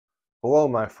Hello,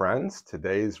 my friends.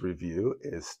 Today's review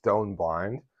is Stone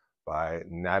Blind by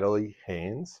Natalie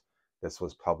Haynes. This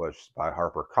was published by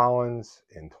HarperCollins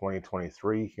in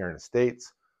 2023 here in the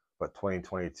States, but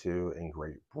 2022 in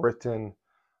Great Britain.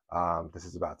 This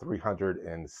is about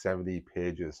 370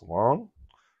 pages long.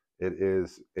 It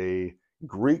is a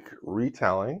Greek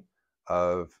retelling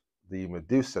of the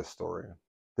Medusa story.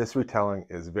 This retelling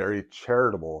is very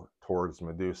charitable towards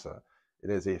Medusa. It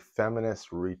is a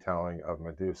feminist retelling of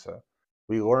Medusa.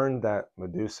 We learned that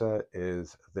Medusa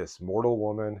is this mortal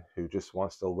woman who just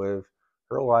wants to live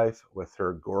her life with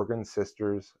her Gorgon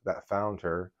sisters that found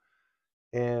her,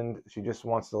 and she just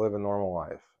wants to live a normal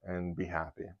life and be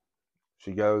happy.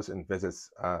 She goes and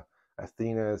visits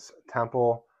Athena's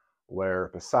temple, where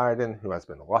Poseidon, who has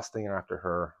been lusting after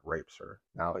her, rapes her.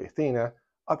 Now, Athena,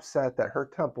 upset that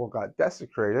her temple got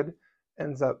desecrated,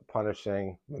 ends up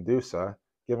punishing Medusa,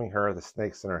 giving her the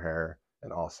snakes in her hair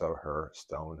and also her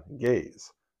stone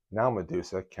gaze. Now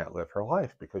Medusa can't live her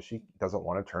life because she doesn't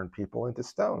want to turn people into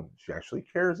stone. She actually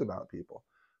cares about people.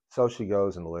 So she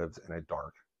goes and lives in a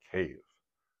dark cave.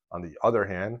 On the other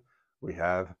hand, we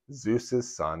have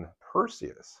Zeus's son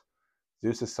Perseus.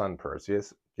 Zeus's son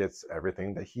Perseus gets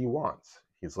everything that he wants.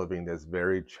 He's living this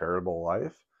very charitable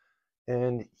life,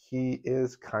 and he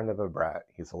is kind of a brat.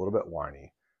 He's a little bit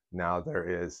whiny. Now there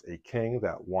is a king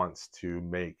that wants to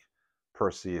make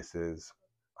Perseus's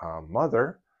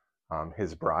mother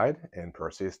his bride, and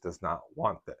Perseus does not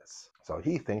want this. So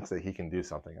he thinks that he can do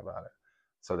something about it.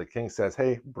 So the king says,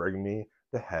 "Hey, bring me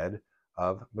the head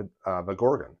of a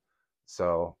Gorgon."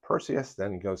 So Perseus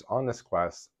then goes on this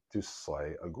quest to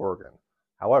slay a Gorgon.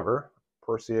 However,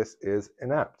 Perseus is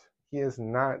inept. He is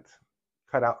not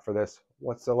cut out for this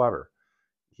whatsoever.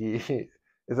 He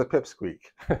is a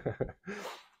pipsqueak.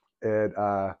 And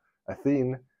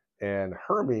Athene and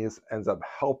Hermes ends up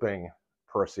helping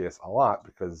Perseus a lot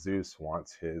because Zeus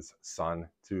wants his son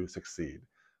to succeed.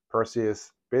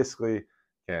 Perseus basically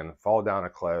can fall down a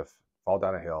cliff, fall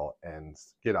down a hill, and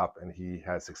get up, and he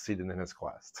has succeeded in his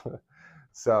quest.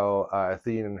 So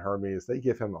Athene and Hermes, they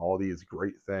give him all these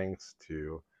great things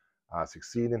to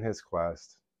succeed in his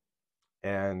quest,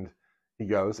 and he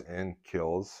goes and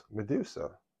kills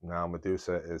Medusa. Now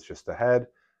Medusa is just a head.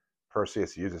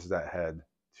 Perseus uses that head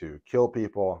to kill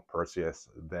people. Perseus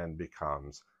then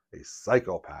becomes a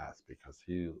psychopath because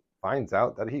he finds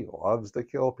out that he loves to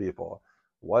kill people.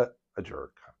 What a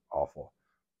jerk. Awful.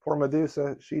 Poor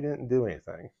Medusa, she didn't do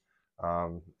anything.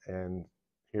 And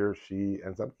here she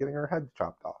ends up getting her head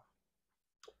chopped off.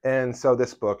 And so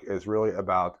this book is really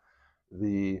about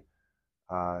the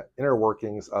inner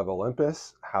workings of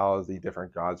Olympus, how the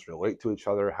different gods relate to each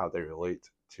other, how they relate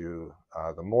to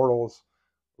the mortals.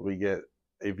 We get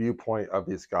a viewpoint of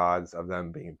these gods, of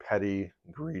them being petty,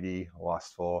 greedy,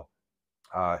 lustful,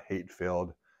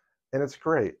 hate-filled, and it's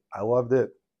great. I loved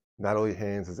it. Natalie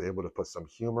Haynes is able to put some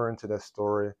humor into this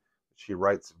story. She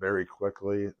writes very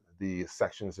quickly. The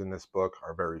sections in this book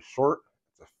are very short.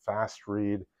 It's a fast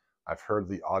read. I've heard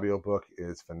the audiobook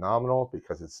is phenomenal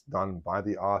because it's done by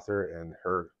the author, and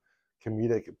her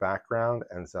comedic background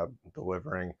ends up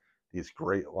delivering these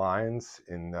great lines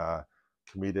in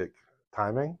comedic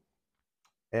timing.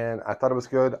 And I thought it was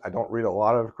good. I don't read a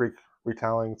lot of Greek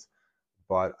retellings,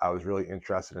 but I was really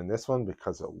interested in this one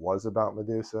because it was about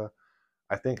Medusa.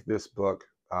 I think this book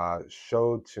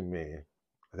showed to me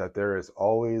that there is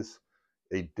always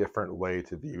a different way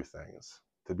to view things,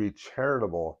 to be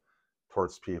charitable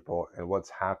towards people and what's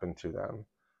happened to them.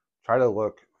 Try to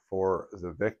look for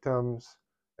the victims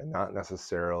and not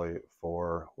necessarily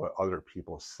for what other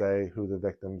people say who the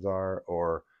victims are,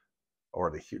 or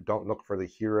don't look for the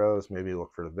heroes, maybe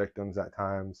look for the victims at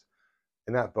times.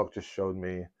 And that book just showed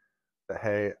me that,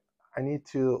 hey, I need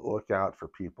to look out for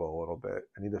people a little bit.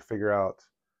 I need to figure out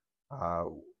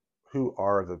who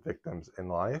are the victims in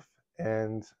life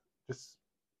and just,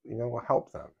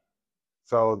 help them.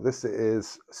 So this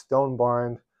is Stone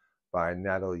Blind by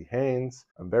Natalie Haynes.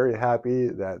 I'm very happy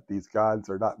that these gods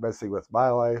are not messing with my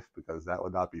life because that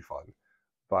would not be fun.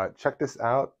 But check this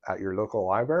out at your local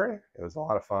library. It was a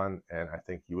lot of fun, and I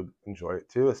think you would enjoy it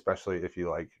too, especially if you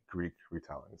like Greek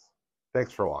retellings.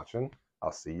 Thanks for watching.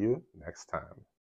 I'll see you next time.